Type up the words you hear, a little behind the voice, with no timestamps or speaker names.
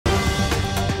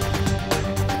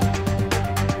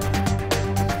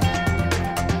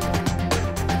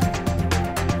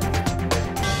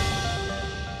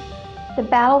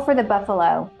battle for the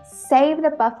buffalo. Save the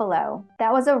buffalo.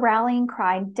 That was a rallying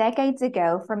cry decades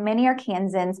ago for many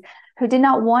Arkansans who did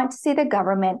not want to see the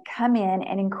government come in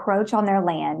and encroach on their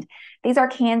land. These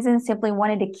Arkansans simply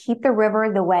wanted to keep the river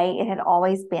the way it had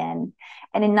always been.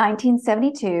 And in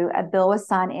 1972, a bill was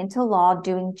signed into law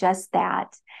doing just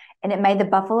that. And it made the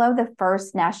buffalo the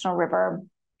first national river.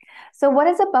 So what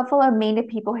does a buffalo mean to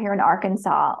people here in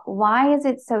Arkansas? Why is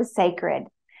it so sacred?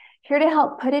 Here to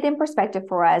help put it in perspective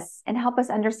for us and help us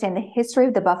understand the history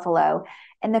of the buffalo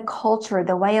and the culture,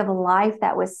 the way of life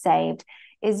that was saved,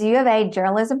 is UofA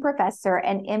Journalism Professor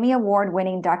and Emmy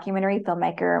Award-winning documentary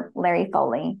filmmaker, Larry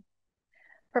Foley.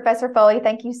 Professor Foley,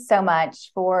 thank you so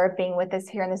much for being with us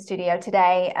here in the studio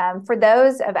today. For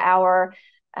those of our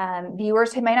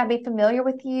viewers who may not be familiar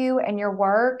with you and your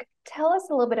work, tell us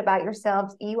a little bit about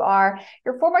yourselves. You're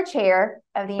former chair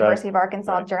of the University of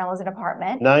Arkansas Journalism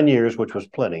Department. 9 years, which was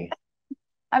plenty.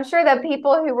 I'm sure the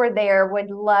people who were there would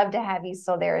love to have you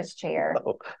still there as chair.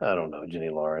 Oh, I don't know, Jenny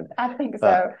Lauren. I think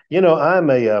so. I'm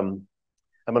an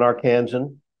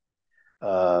Arkansan,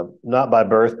 not by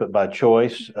birth, but by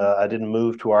choice. I didn't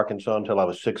move to Arkansas until I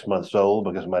was 6 months old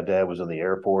because my dad was in the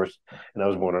Air Force and I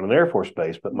was born on an Air Force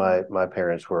base, but my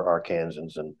parents were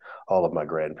Arkansans and all of my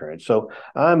grandparents. So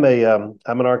I'm an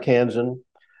Arkansan.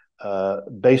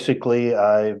 Basically,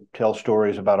 I tell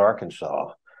stories about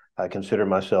Arkansas. I consider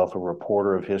myself a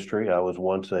reporter of history. I was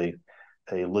once a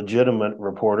legitimate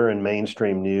reporter in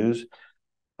mainstream news.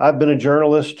 I've been a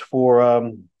journalist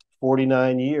for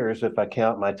 49 years, if I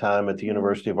count my time at the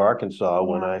University of Arkansas,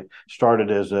 when I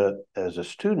started as a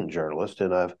student journalist,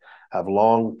 and I've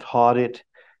long taught it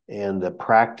and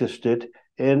practiced it,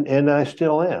 and I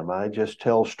still am. I just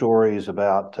tell stories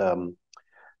about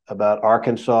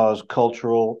Arkansas's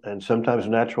cultural and sometimes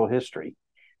natural history.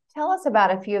 Tell us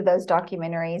about a few of those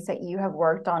documentaries that you have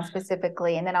worked on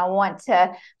specifically, and then I want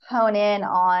to hone in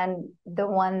on the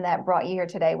one that brought you here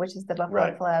today, which is the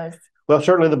Buffalo Flows. Well,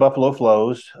 certainly the Buffalo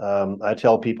Flows. I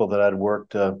tell people that I'd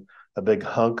worked a big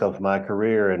hunk of my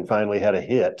career and finally had a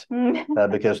hit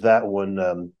because that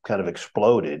one kind of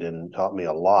exploded and taught me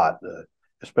a lot,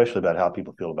 especially about how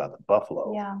people feel about the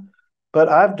buffalo. Yeah. But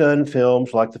I've done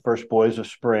films like The First Boys of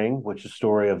Spring, which is a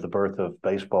story of the birth of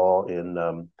baseball in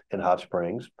Hot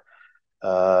Springs.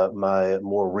 My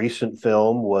more recent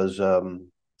film was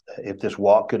If This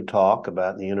Walk Could Talk,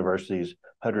 about the university's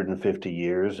 150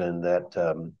 years and that,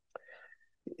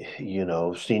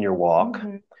 senior walk.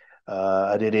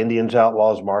 I did Indians,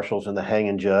 Outlaws, Marshals, and the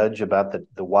Hanging Judge, about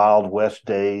the Wild West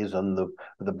days on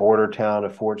the border town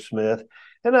of Fort Smith.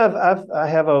 And I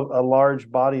have a large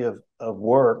body of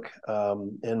work,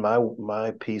 and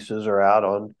my pieces are out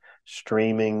on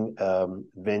streaming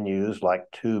venues like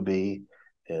Tubi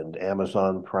and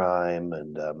Amazon Prime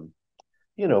and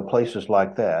places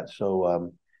like that.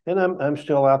 So and I'm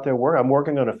still out there I'm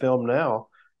working on a film now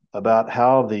about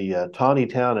how the Town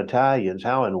Italians,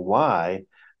 how and why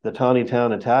the Town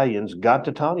Italians got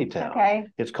to Town. Okay.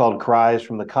 It's called Cries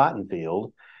from the Cotton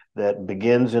Field, that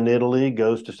begins in Italy,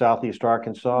 goes to Southeast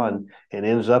Arkansas, and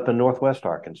ends up in Northwest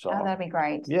Arkansas. Oh, that'd be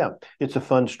great. Yeah, it's a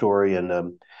fun story.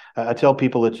 And I tell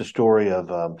people it's a story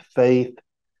of faith,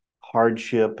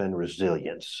 hardship, and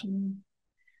resilience.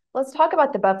 Let's talk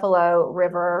about the Buffalo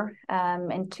River.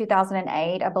 In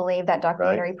 2008, I believe that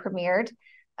documentary premiered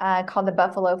called The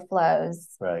Buffalo Flows.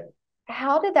 Right.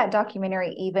 How did that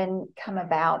documentary even come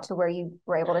about to where you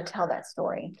were able to tell that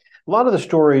story? A lot of the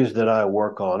stories that I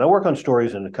work on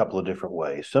stories in a couple of different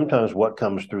ways. Sometimes what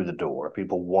comes through the door,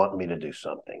 people want me to do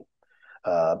something.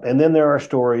 And then there are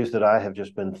stories that I have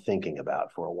just been thinking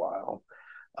about for a while.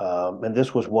 And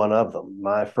this was one of them.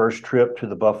 My first trip to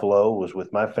the Buffalo was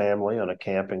with my family on a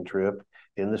camping trip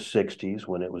in the 60s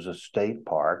when it was a state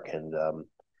park, and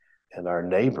our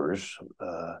neighbors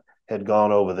had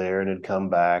gone over there and had come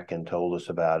back and told us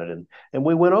about it. And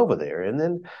we went over there. And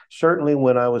then certainly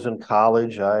when I was in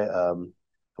college, I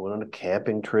went on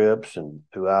camping trips, and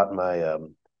throughout my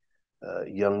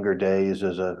younger days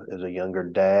as a younger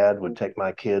dad, would take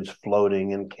my kids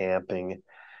floating and camping.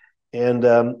 And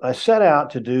I set out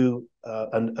to do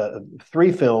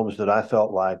 3 films that I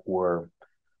felt like were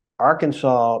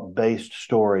Arkansas-based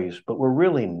stories, but were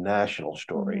really national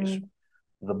stories.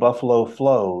 The Buffalo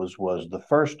Flows was the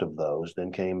first of those.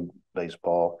 Then came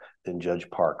baseball, then Judge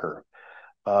Parker.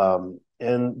 And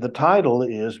the title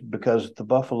is because the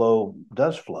buffalo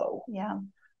does flow. Yeah.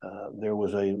 There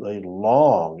was a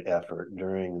long effort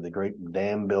during the great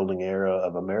dam building era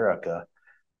of America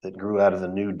that grew out of the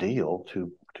New Deal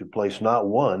to place not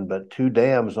one, but 2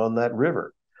 dams on that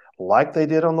river, like they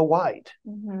did on the White.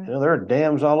 There are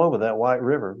dams all over that White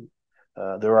River.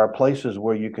 There are places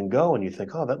where you can go and you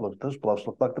think, oh, those bluffs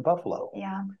look like the Buffalo.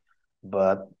 Yeah.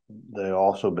 But they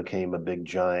also became a big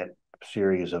giant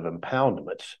series of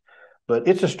impoundments. But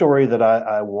it's a story that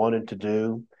I wanted to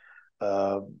do.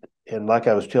 And like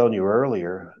I was telling you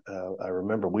earlier, I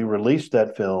remember we released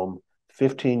that film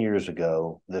 15 years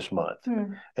ago this month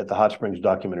at the Hot Springs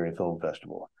Documentary and Film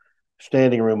Festival.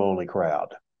 Standing room only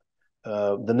crowd.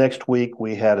 The next week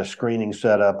we had a screening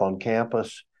set up on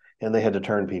campus and they had to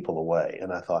turn people away.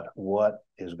 And I thought, what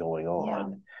is going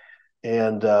on? Yeah.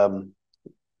 And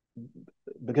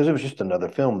because it was just another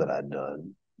film that I'd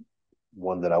done,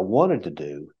 one that I wanted to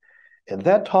do. And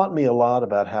that taught me a lot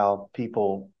about how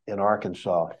people in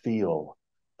Arkansas feel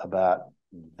about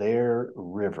their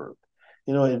river.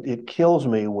 You know, it kills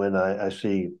me when I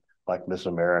see like Miss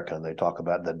America and they talk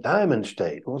about the Diamond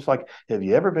State. Well, it's like, have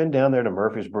you ever been down there to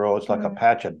Murfreesboro? It's like a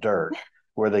patch of dirt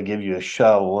where they give you a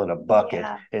shovel and a bucket.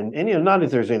 Yeah. And you know, not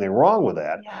that there's anything wrong with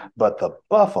that, but the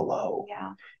Buffalo.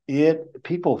 Yeah.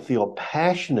 People feel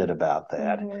passionate about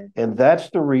that. And that's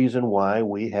the reason why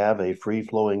we have a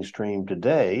free-flowing stream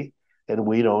today and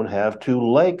we don't have two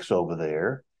lakes over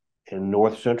there in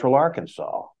north central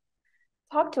Arkansas.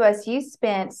 Talk to us. You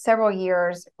spent several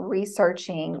years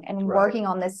researching and working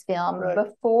on this film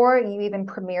before you even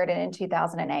premiered it in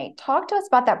 2008. Talk to us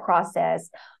about that process.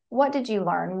 What did you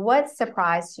learn? What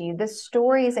surprised you? The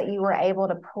stories that you were able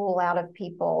to pull out of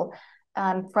people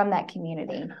from that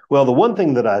community? Well, the one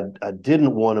thing that I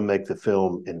didn't want to make the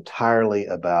film entirely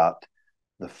about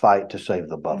the fight to save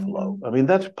the Buffalo. I mean,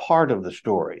 that's part of the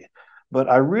story. But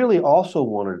I really also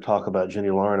wanted to talk about, Jenny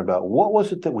Lauren, about what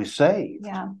was it that we saved?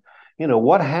 Yeah. You know,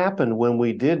 what happened when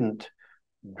we didn't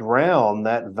drown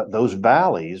those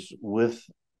valleys with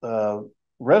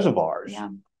reservoirs?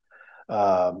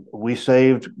 Yeah. We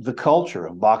saved the culture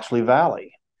of Boxley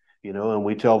Valley. You know, and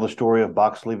we tell the story of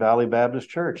Boxley Valley Baptist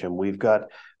Church, and we've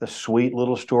got a sweet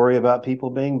little story about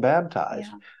people being baptized.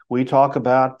 Yeah. We talk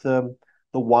about the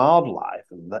wildlife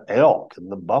and the elk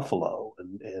and the buffalo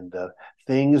and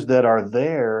things that are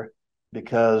there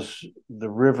because the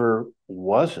river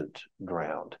wasn't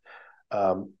drowned.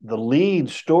 The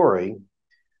lead story,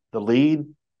 the lead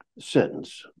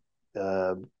sentence,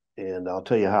 and I'll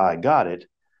tell you how I got it.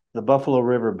 The Buffalo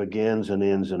River begins and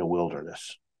ends in a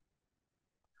wilderness.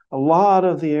 A lot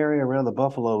of the area around the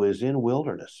Buffalo is in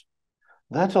wilderness.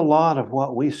 That's a lot of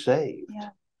what we saved. Yeah.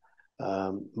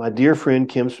 My dear friend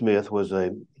Kim Smith was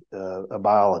a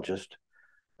biologist,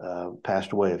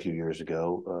 passed away a few years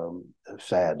ago,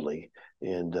 sadly.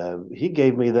 And he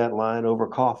gave me that line over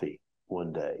coffee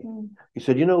one day. He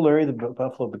said, you know, Larry, the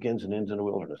Buffalo begins and ends in a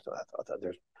wilderness. I thought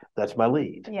that's my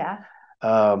lead. Yeah.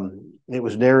 It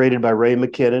was narrated by Ray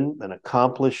McKinnon, an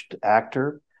accomplished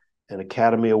actor, an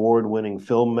Academy Award-winning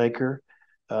filmmaker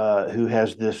who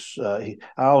has this, I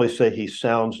always say he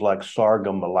sounds like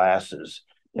sorghum molasses.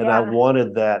 And I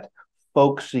wanted that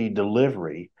folksy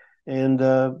delivery. And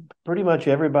pretty much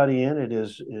everybody in it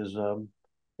is an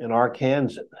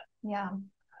Arkansan. Yeah.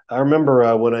 I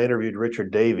remember when I interviewed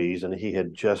Richard Davies, and he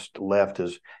had just left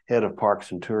as head of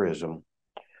Parks and Tourism.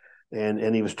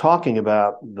 And he was talking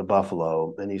about the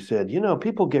Buffalo. And he said, you know,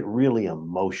 people get really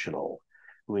emotional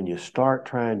when you start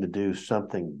trying to do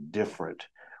something different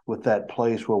with that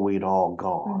place where we'd all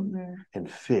gone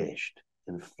and fished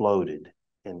and floated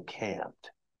and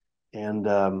camped. And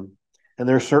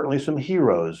there's certainly some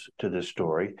heroes to this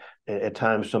story, at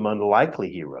times some unlikely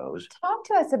heroes. Talk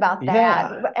to us about that.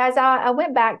 Yeah. As I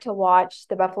went back to watch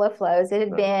The Buffalo Flows, it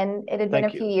had been a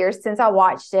few years since I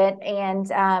watched it. And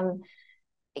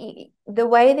the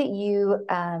way that you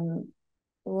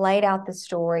laid out the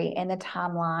story and the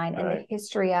timeline and the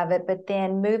history of it, but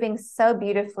then moving so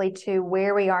beautifully to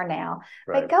where we are now.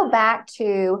 But go back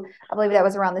to, I believe that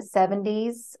was around the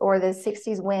 70s or the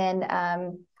 60s when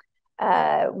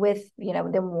with, you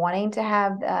know, them wanting to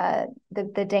have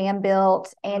the dam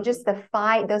built and just the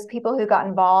fight, those people who got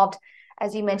involved,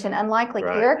 as you mentioned, unlikely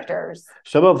characters.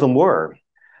 Some of them were.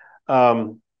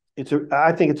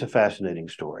 I think it's a fascinating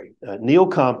story. Neil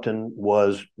Compton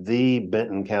was the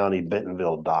Benton County,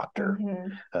 Bentonville doctor.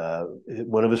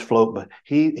 One of his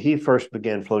he first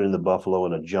began floating the Buffalo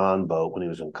in a John boat when he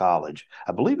was in college.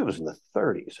 I believe it was in the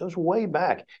 30s. It was way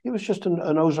back. It was just an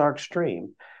Ozark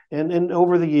stream. And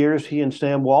over the years, he and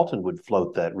Sam Walton would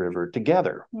float that river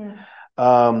together.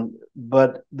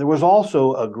 But there was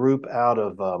also a group out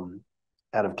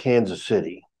of Kansas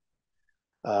City.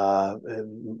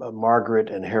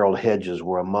 Margaret and Harold Hedges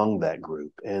were among that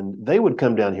group, and they would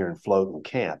come down here and float and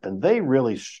camp, and they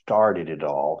really started it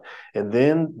all. And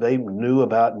then they knew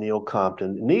about Neil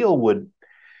Compton. Neil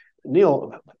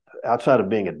outside of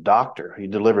being a doctor, he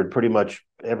delivered pretty much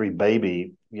every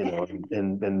baby,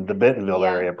 in the Bentonville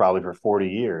area probably for 40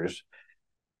 years.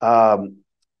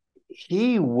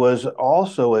 He was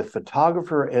also a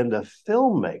photographer and a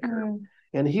filmmaker,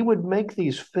 and he would make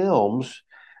these films.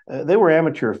 They were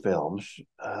amateur films,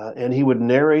 and he would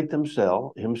narrate them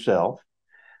himself.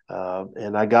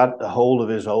 And I got a hold of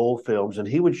his old films, and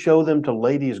he would show them to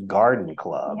ladies' garden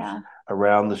clubs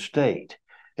around the state.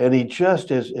 And he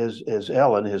just, as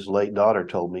Ellen, his late daughter,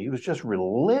 told me, he was just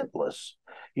relentless,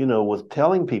 with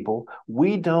telling people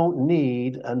we don't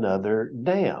need another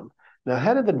dam. Now,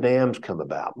 how did the dams come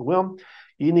about? Well,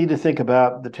 you need to think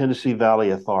about the Tennessee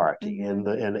Valley Authority and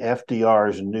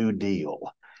FDR's New Deal.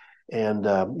 And,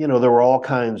 there were all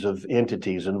kinds of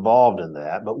entities involved in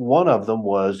that. But one of them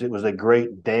it was a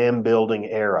great dam building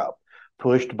era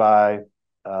pushed by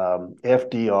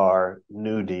FDR,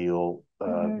 New Deal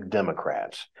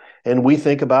Democrats. And we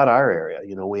think about our area.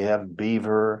 We have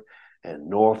Beaver and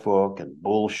Norfolk and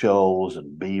Bull Shoals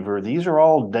and Beaver. These are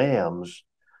all dams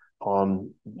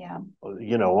on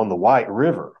the White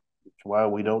River. That's why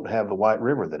we don't have the White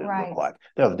River that it looked like.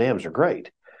 Now, the dams are great.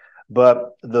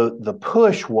 But the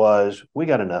push was, we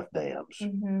got enough dams.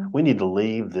 We need to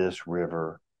leave this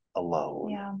river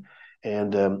alone. Yeah.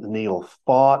 And Neil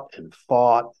fought,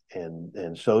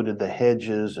 and so did the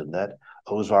Hedges and that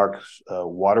Ozarks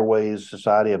Waterways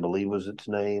Society, I believe was its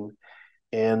name.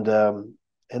 And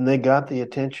they got the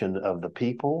attention of the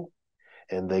people,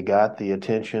 and they got the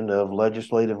attention of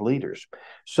legislative leaders.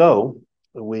 So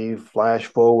we flash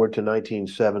forward to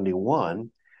 1971,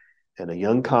 and a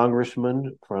young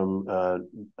congressman from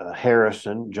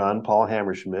Harrison, John Paul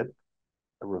Hammerschmidt,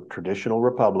 a traditional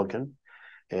Republican,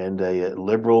 and a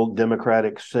liberal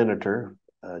Democratic senator,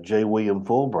 J. William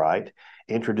Fulbright,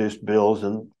 introduced bills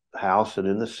in the House and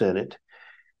in the Senate,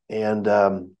 and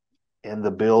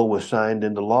the bill was signed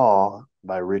into law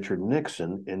by Richard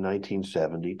Nixon in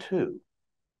 1972,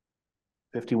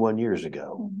 51 years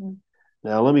ago.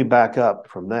 Now, let me back up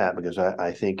from that, because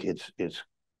I think it's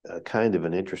kind of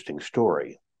an interesting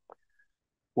story.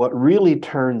 What really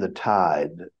turned the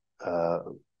tide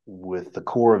with the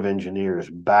Corps of Engineers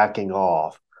backing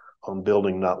off on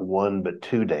building not one but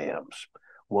two dams.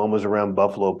 One was around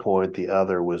Buffalo Point, the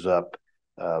other was up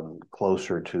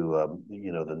closer to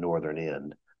the northern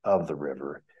end of the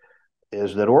river,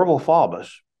 is that Orville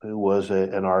Faubus, who was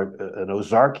an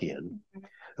Ozarkian,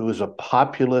 who was a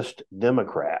populist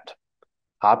Democrat,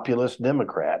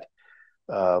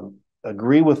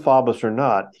 agree with Faubus or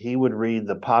not, he would read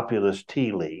the populist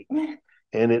tea leaf.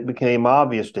 And it became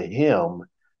obvious to him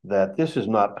that this is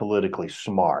not politically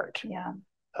smart. Yeah.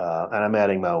 And I'm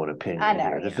adding my own opinion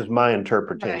here. This is my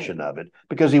interpretation of it,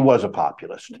 because he was a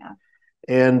populist. Yeah.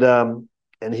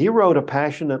 And he wrote a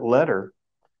passionate letter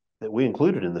that we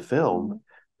included in the film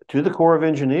to the Corps of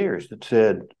Engineers that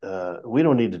said, we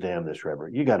don't need to dam this river.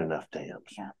 You got enough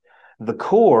dams. Yeah. The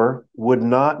Corps would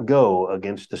not go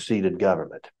against the seated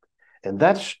government, and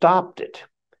that stopped it.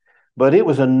 But it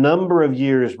was a number of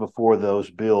years before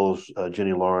those bills,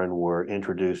 Jenny Lauren, were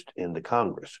introduced into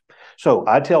Congress. So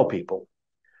I tell people,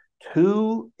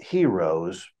 two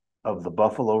heroes of the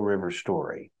Buffalo River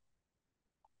story,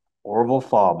 Orville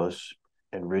Faubus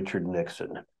and Richard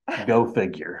Nixon. Go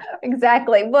figure.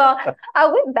 Exactly. Well, I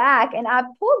went back and I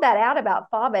pulled that out about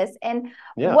Faubus, and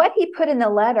what he put in the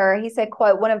letter, he said,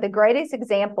 quote, "one of the greatest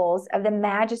examples of the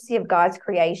majesty of God's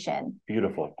creation."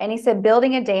 Beautiful. And he said,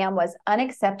 building a dam was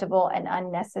unacceptable and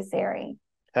unnecessary.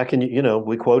 How can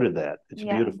we quoted that. It's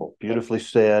beautiful, beautifully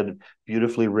said,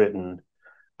 beautifully written.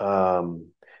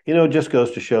 It just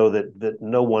goes to show that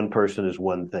no one person is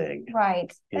one thing.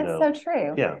 Right. That's so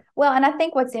true. Yeah. Well, and I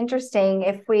think what's interesting,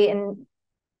 and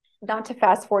not to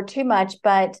fast forward too much,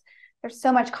 but there's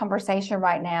so much conversation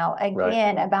right now,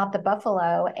 again, about the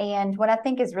buffalo. And what I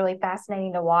think is really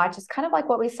fascinating to watch is kind of like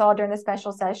what we saw during the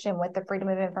special session with the Freedom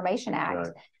of Information Act.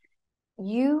 Right.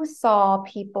 You saw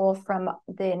people from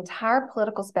the entire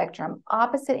political spectrum,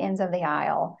 opposite ends of the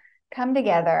aisle, come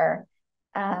together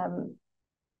on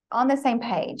the same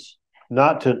page.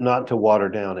 Not to water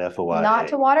down FOIA. Not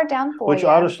to water down FOIA. Which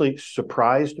honestly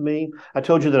surprised me. I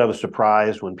told you that I was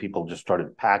surprised when people just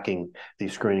started packing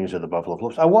these screenings of the Buffalo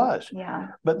Flips. I was. Yeah.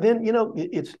 But then,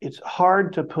 it's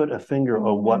hard to put a finger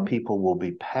on what people will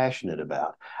be passionate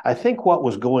about. I think what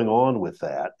was going on with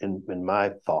that, in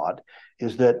my thought,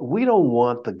 is that we don't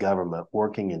want the government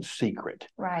working in secret.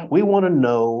 Right. We want to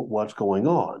know what's going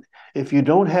on. If you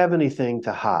don't have anything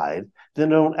to hide, then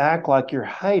don't act like you're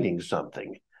hiding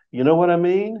something. You know what I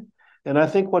mean? And I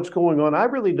think what's going on, I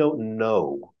really don't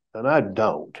know, and I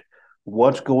don't,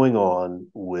 what's going on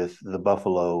with the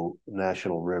Buffalo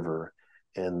National River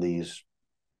and these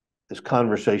this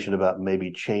conversation about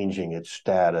maybe changing its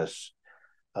status,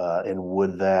 and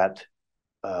would that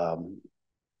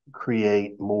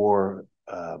create more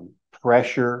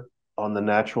pressure on the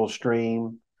natural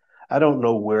stream? I don't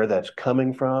know where that's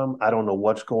coming from. I don't know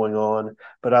what's going on,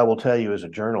 but I will tell you, as a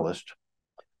journalist,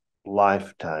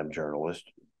 lifetime journalist,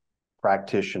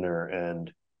 practitioner,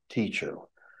 and teacher,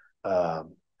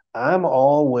 I'm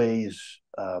always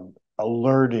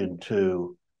alerted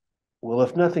to, well,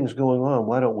 if nothing's going on,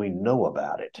 why don't we know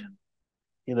about it?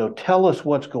 Tell us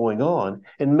what's going on,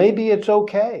 and maybe it's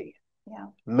okay. Yeah.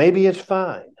 Maybe it's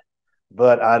fine,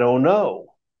 but I don't know.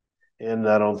 And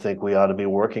I don't think we ought to be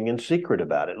working in secret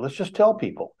about it. Let's just tell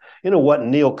people. What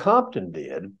Neil Compton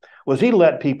did was he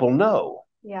let people know.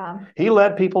 Yeah. He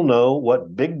let people know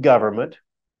what big government,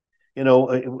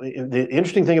 the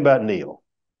interesting thing about Neil,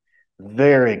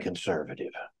 very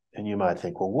conservative. And you might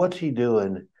think, well, what's he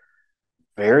doing?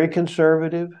 Very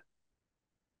conservative.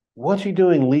 What's he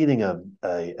doing leading a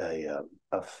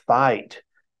fight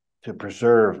to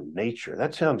preserve nature?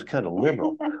 That sounds kind of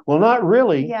liberal. Well, not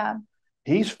really. Yeah.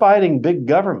 He's fighting big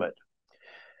government.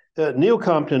 Neil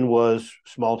Compton was a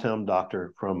small-town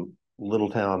doctor from little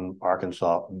town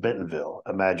Arkansas, Bentonville.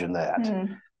 Imagine that.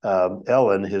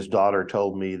 Ellen, his daughter,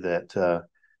 told me that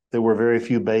there were very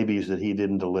few babies that he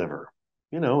didn't deliver.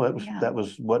 That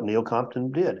was what Neil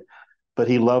Compton did. But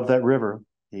he loved that river.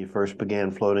 He first began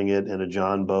floating it in a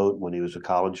John boat when he was a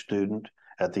college student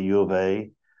at the U of A,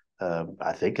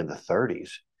 I think in the 30s.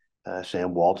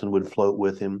 Sam Walton would float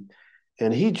with him.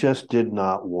 And he just did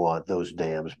not want those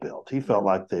dams built. He felt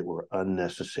like they were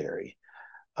unnecessary.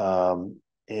 And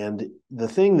the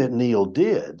thing that Neil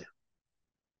did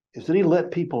is that he let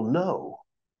people know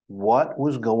what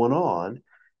was going on.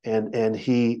 And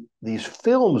these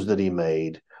films that he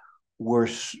made were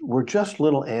just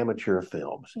little amateur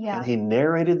films. Yeah. And he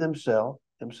narrated himself.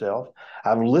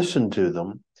 I've listened to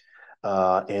them,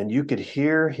 and you could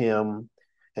hear him.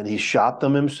 And he shot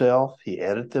them himself. He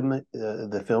edited them,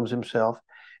 the films himself.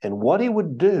 And what he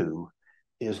would do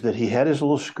is that he had his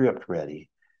little script ready,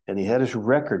 and he had his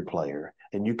record player,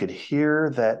 and you could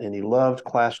hear that. And he loved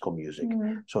classical music,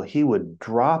 so he would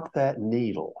drop that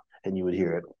needle, and you would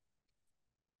hear it,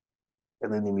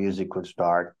 and then the music would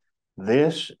start.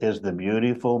 This is the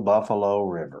beautiful Buffalo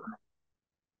River,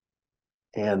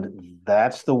 and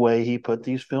that's the way he put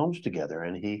these films together.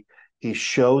 And he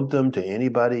showed them to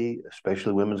anybody,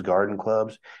 especially women's garden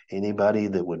clubs, anybody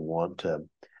that would want to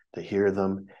hear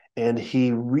them. And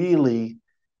he really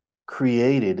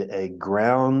created a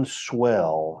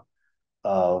groundswell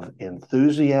of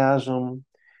enthusiasm,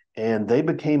 and they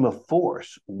became a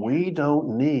force. We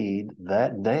don't need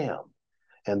that dam.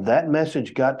 And that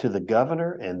message got to the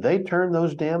governor, and they turned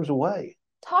those dams away.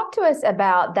 Talk to us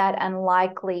about that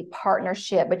unlikely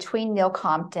partnership between Neil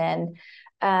Compton,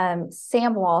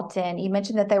 Sam Walton. You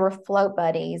mentioned that they were float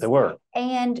buddies. They were.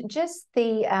 And just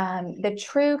the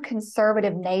true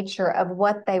conservative nature of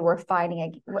what they were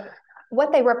fighting,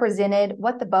 what they represented,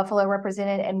 what the buffalo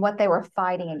represented, and what they were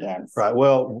fighting against. Right.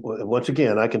 Well, once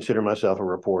again, I consider myself a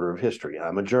reporter of history.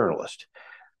 I'm a journalist.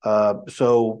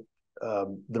 So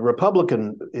the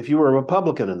Republican, if you were a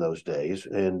Republican in those days,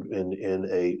 in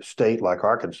a state like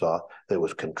Arkansas that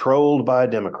was controlled by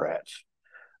Democrats,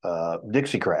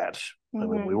 Dixiecrats, I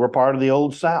mean, we were part of the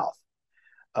Old South.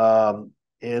 And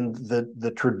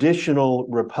the traditional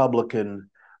Republican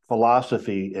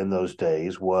philosophy in those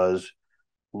days was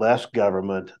less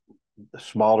government,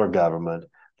 smaller government,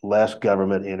 less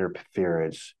government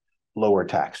interference, lower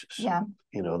taxes. Yeah.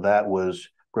 That was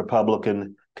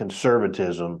Republican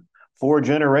conservatism for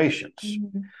generations.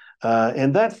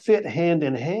 And that fit hand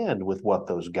in hand with what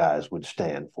those guys would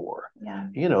stand for. Yeah.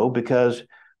 Because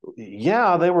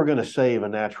they were going to save a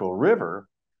natural river,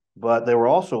 but they were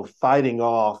also fighting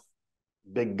off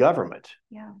big government.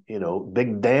 Yeah.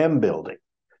 Big dam building.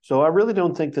 So I really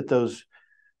don't think that those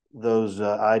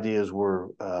ideas were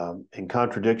in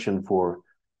contradiction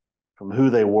from who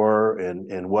they were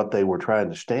and what they were trying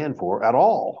to stand for at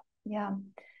all. Yeah.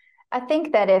 I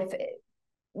think that if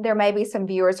there may be some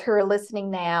viewers who are listening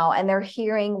now and they're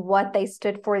hearing what they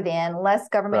stood for then, less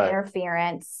government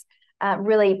interference,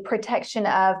 really protection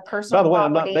of personal By the way,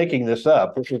 property. I'm not making this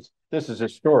up. This is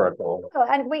historical. Oh,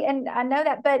 and I know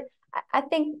that, but I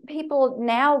think people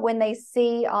now, when they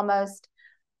see almost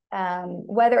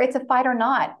whether it's a fight or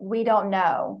not, we don't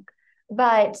know.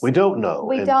 But we don't know.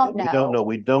 We don't know.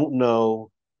 We don't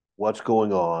know what's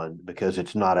going on because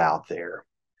it's not out there.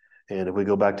 And if we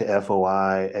go back to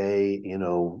FOIA,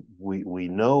 we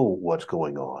know what's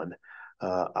going on.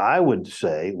 I would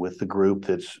say with the group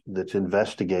that's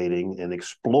investigating and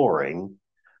exploring,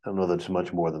 I don't know that's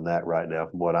much more than that right now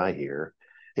from what I hear,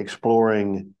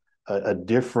 exploring a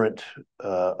different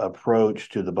approach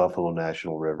to the Buffalo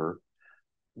National River,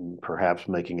 perhaps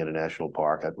making it a national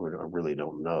park. I really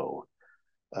don't know.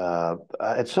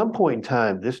 At some point in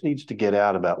time, this needs to get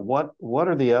out about what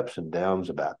are the ups and downs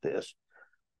about this?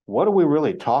 What are we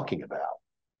really talking about?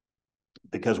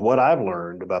 Because what I've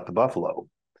learned about the Buffalo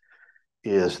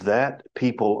is that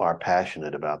people are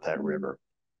passionate about that river.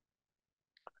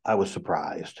 I was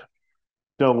surprised.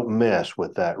 Don't mess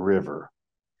with that river.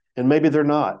 And maybe they're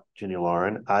not, Jenny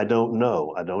Lauren. I don't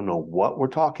know. I don't know what we're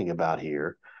talking about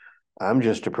here. I'm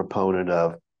just a proponent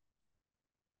of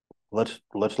let's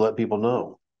let people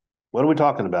know. What are we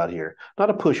talking about here? Not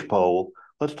a push poll.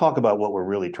 Let's talk about what we're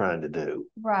really trying to do.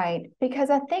 Right. Because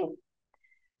I think,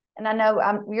 and I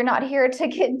know you're not here to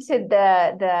get into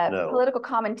the political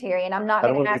commentary, and I'm not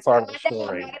going to ask you. I'm not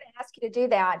going to ask you to do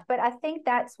that. But I think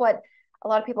that's what a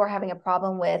lot of people are having a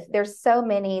problem with. There's so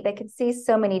many, they can see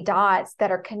so many dots that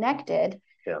are connected.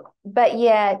 Yeah. But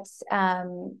yet,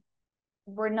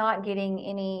 we're not getting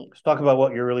any. Let's talk about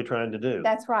what you're really trying to do.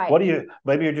 That's right.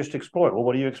 Maybe you're just exploring. Well,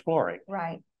 what are you exploring?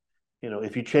 Right.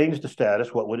 If you change the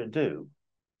status, what would it do?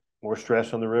 More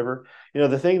stress on the river?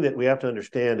 The thing that we have to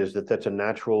understand is that that's a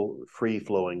natural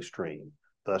free-flowing stream,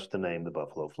 thus the name the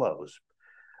Buffalo flows.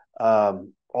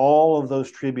 All of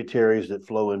those tributaries that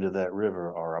flow into that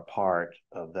river are a part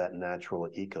of that natural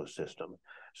ecosystem.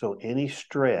 So any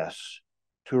stress,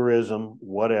 tourism,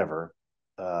 whatever,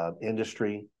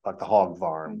 industry, like the hog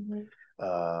farm,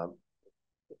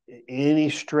 any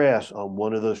stress on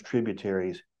one of those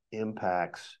tributaries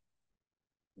impacts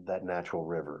that natural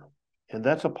river. And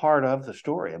that's a part of the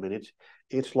story. I mean,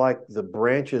 it's like the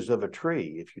branches of a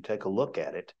tree. If you take a look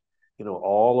at it,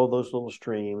 all of those little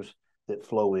streams that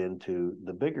flow into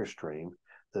the bigger stream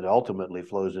that ultimately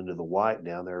flows into the White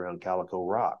down there around Calico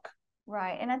Rock.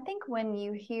 Right. And I think when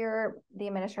you hear the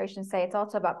administration say it's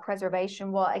also about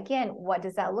preservation, well, again, what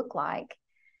does that look like?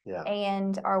 Yeah.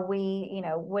 And are we,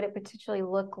 would it potentially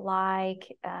look like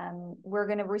we're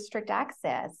going to restrict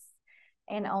access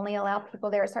and only allow people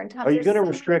there at certain times? Are you going to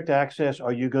restrict access?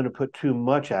 Are you going to put too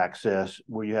much access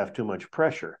where you have too much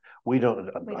pressure? I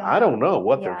don't know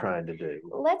what they're trying to do.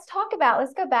 Let's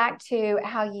go back to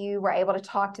how you were able to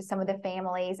talk to some of the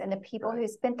families and the people who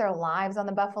spent their lives on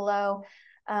the Buffalo.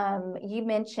 You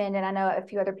mentioned, and I know a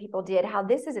few other people did, how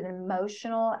this is an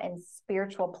emotional and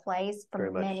spiritual place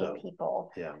for many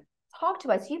people. Yeah. Talk to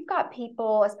us. You've got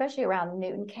people, especially around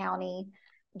Newton County,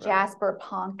 Jasper,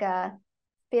 Ponca,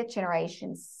 5th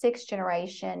generation, 6th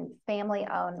generation,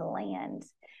 family-owned land.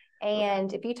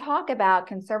 And if you talk about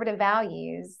conservative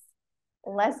values,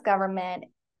 less government,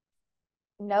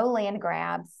 no land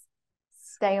grabs,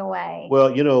 stay away.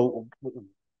 Well,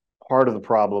 part of the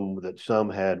problem that some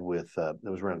had with, it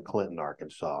was around Clinton,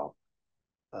 Arkansas.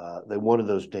 They wanted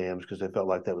those dams because they felt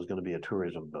like that was going to be a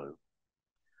tourism boom.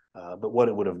 But what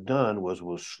it would have done was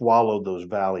swallowed those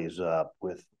valleys up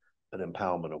with an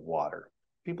impoundment of water.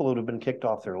 People would have been kicked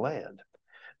off their land.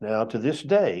 Now, to this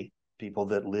day, people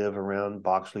that live around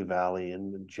Boxley Valley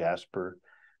and Jasper,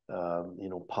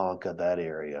 Ponca, that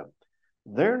area,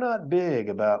 they're not big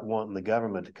about wanting the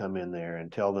government to come in there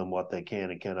and tell them what they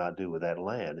can and cannot do with that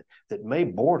land that may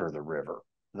border the river.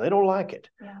 They don't like it.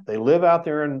 Yeah. They live out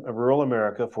there in rural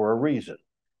America for a reason.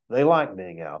 They like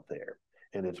being out there.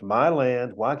 And it's my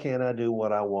land. Why can't I do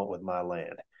what I want with my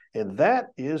land? And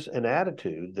that is an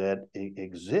attitude that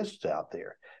exists out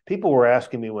there. People were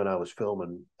asking me when I was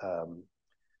filming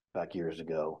back years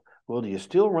ago, well, do you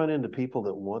still run into people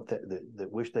that want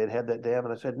that wish they'd had that dam?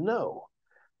 And I said, no,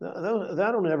 I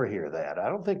don't ever hear that. I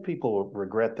don't think people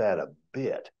regret that a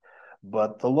bit.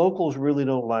 But the locals really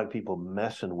don't like people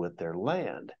messing with their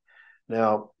land.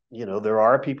 Now, there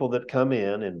are people that come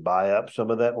in and buy up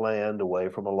some of that land away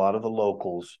from a lot of the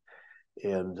locals.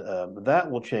 And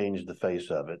that will change the face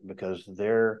of it because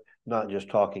they're not just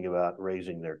talking about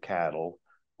raising their cattle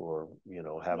or,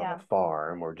 having a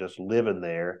farm or just living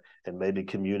there and maybe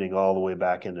commuting all the way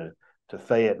back into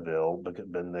Fayetteville, but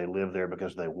they live there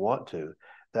because they want to.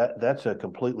 That's a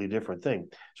completely different thing.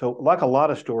 So like a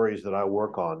lot of stories that I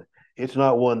work on, it's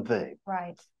not one thing.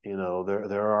 Right.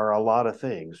 There are a lot of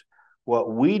things. What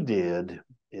we did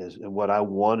is, and what I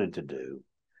wanted to do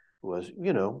was,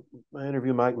 I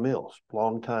interview Mike Mills,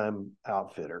 longtime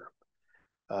outfitter.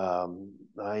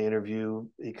 I interview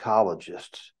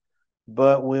ecologists,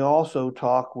 but we also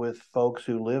talk with folks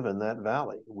who live in that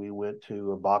valley. We went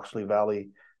to a Boxley Valley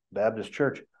Baptist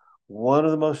Church, one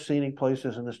of the most scenic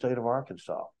places in the state of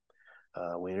Arkansas.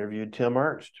 We interviewed Tim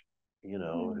Ernst,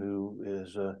 who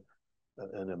is a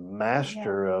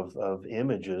master of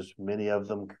images, many of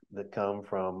them that come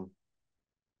from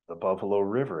the Buffalo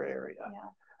River area.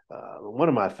 One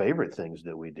of my favorite things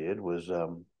that we did was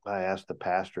I asked the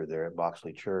pastor there at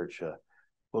Boxley Church,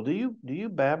 well, do you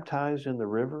baptize in the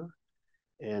river?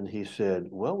 And he said,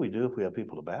 well, we do if we have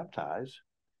people to baptize.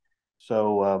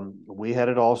 So we had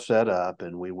it all set up,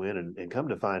 and we went and come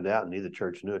to find out, neither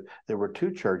church knew it. There were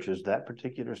two churches that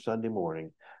particular Sunday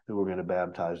morning who were going to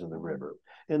baptize in the river,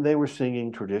 and they were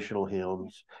singing traditional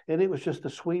hymns, and it was just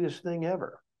the sweetest thing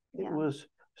ever. Yeah. It was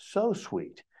so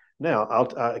sweet. Now,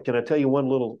 can I tell you one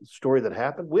little story that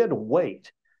happened? We had to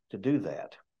wait to do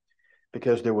that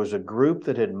because there was a group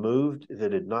that had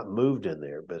not moved in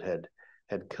there, but had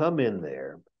come in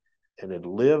there and had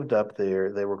lived up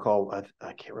there. They were called,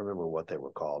 I can't remember what they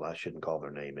were called. I shouldn't call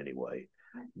their name anyway,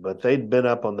 but they'd been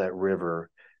up on that river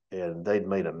and they'd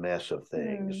made a mess of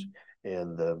things.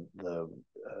 And the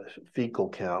fecal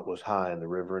count was high in the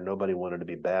river and nobody wanted to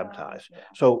be baptized. Yeah.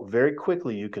 So very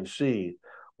quickly you can see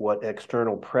what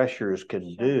external pressures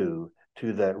can do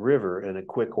to that river in a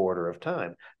quick order of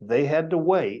time. They had to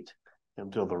wait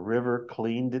until the river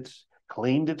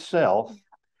cleaned itself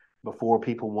before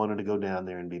people wanted to go down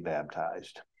there and be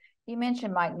baptized. You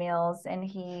mentioned Mike Mills, and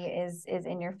he is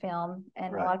in your film,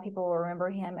 and right. A lot of people will remember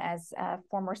him as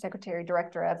former Secretary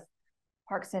Director of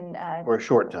Parks and for a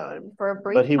short time, for a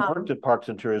brief but he time. Worked at Parks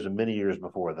and Tourism many years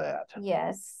before that.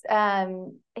 Yes,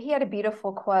 he had a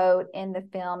beautiful quote in the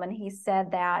film, and he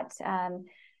said that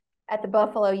at the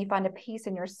Buffalo you find a peace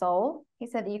in your soul. He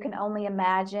said that he could only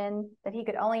imagine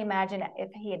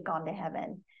if he had gone to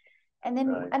heaven. And then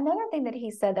right. Another thing that he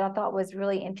said that I thought was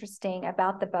really interesting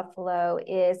about the Buffalo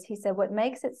is he said what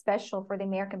makes it special for the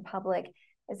American public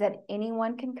is that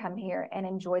anyone can come here and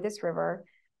enjoy this river.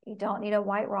 You don't need a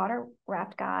white rod or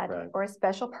raft guide right. or a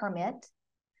special permit.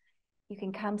 You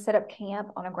can come set up camp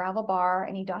on a gravel bar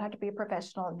and you don't have to be a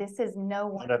professional. This is no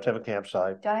one. You don't have to have a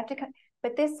campsite. Don't have to come,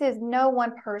 but this is no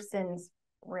one person's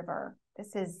river.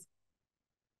 This is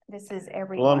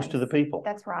everyone. Belongs to the people.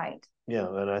 That's right. Yeah,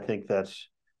 and I think that's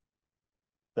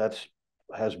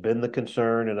has been the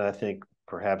concern, and I think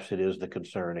perhaps it is the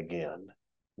concern again,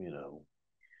 you know.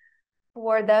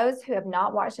 For those who have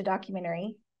not watched the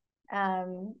documentary,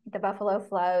 The Buffalo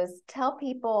Flows, tell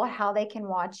people how they can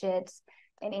watch it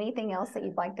and anything else that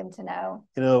you'd like them to know.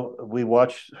 You know, we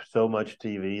watch so much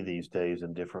TV these days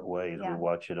in different ways. Yeah. We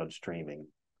watch it on streaming.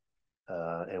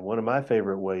 And one of my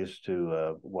favorite ways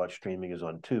to watch streaming is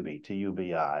on Tubi,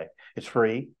 T-U-B-I. It's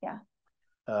free. Yeah.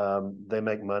 They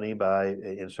make money by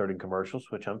inserting commercials,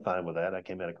 which I'm fine with that. I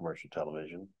came out of commercial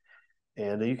television,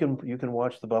 and you can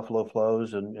watch The Buffalo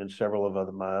Flows and several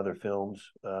of my other films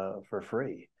for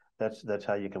free. That's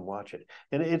how you can watch it,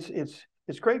 and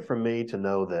it's great for me to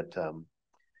know that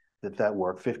that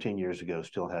work 15 years ago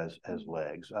still has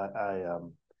legs.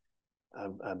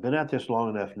 I've been at this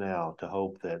long enough now to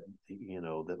hope that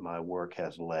that my work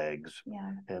has legs,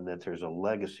 yeah. and that there's a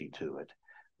legacy to it.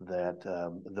 That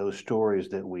those stories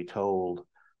that we told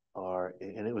are,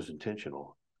 and it was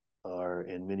intentional, are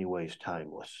in many ways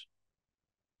timeless.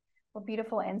 Well,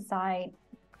 beautiful insight,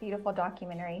 beautiful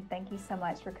documentary. Thank you so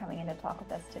much for coming in to talk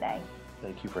with us today.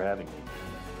 Thank you for having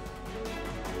me.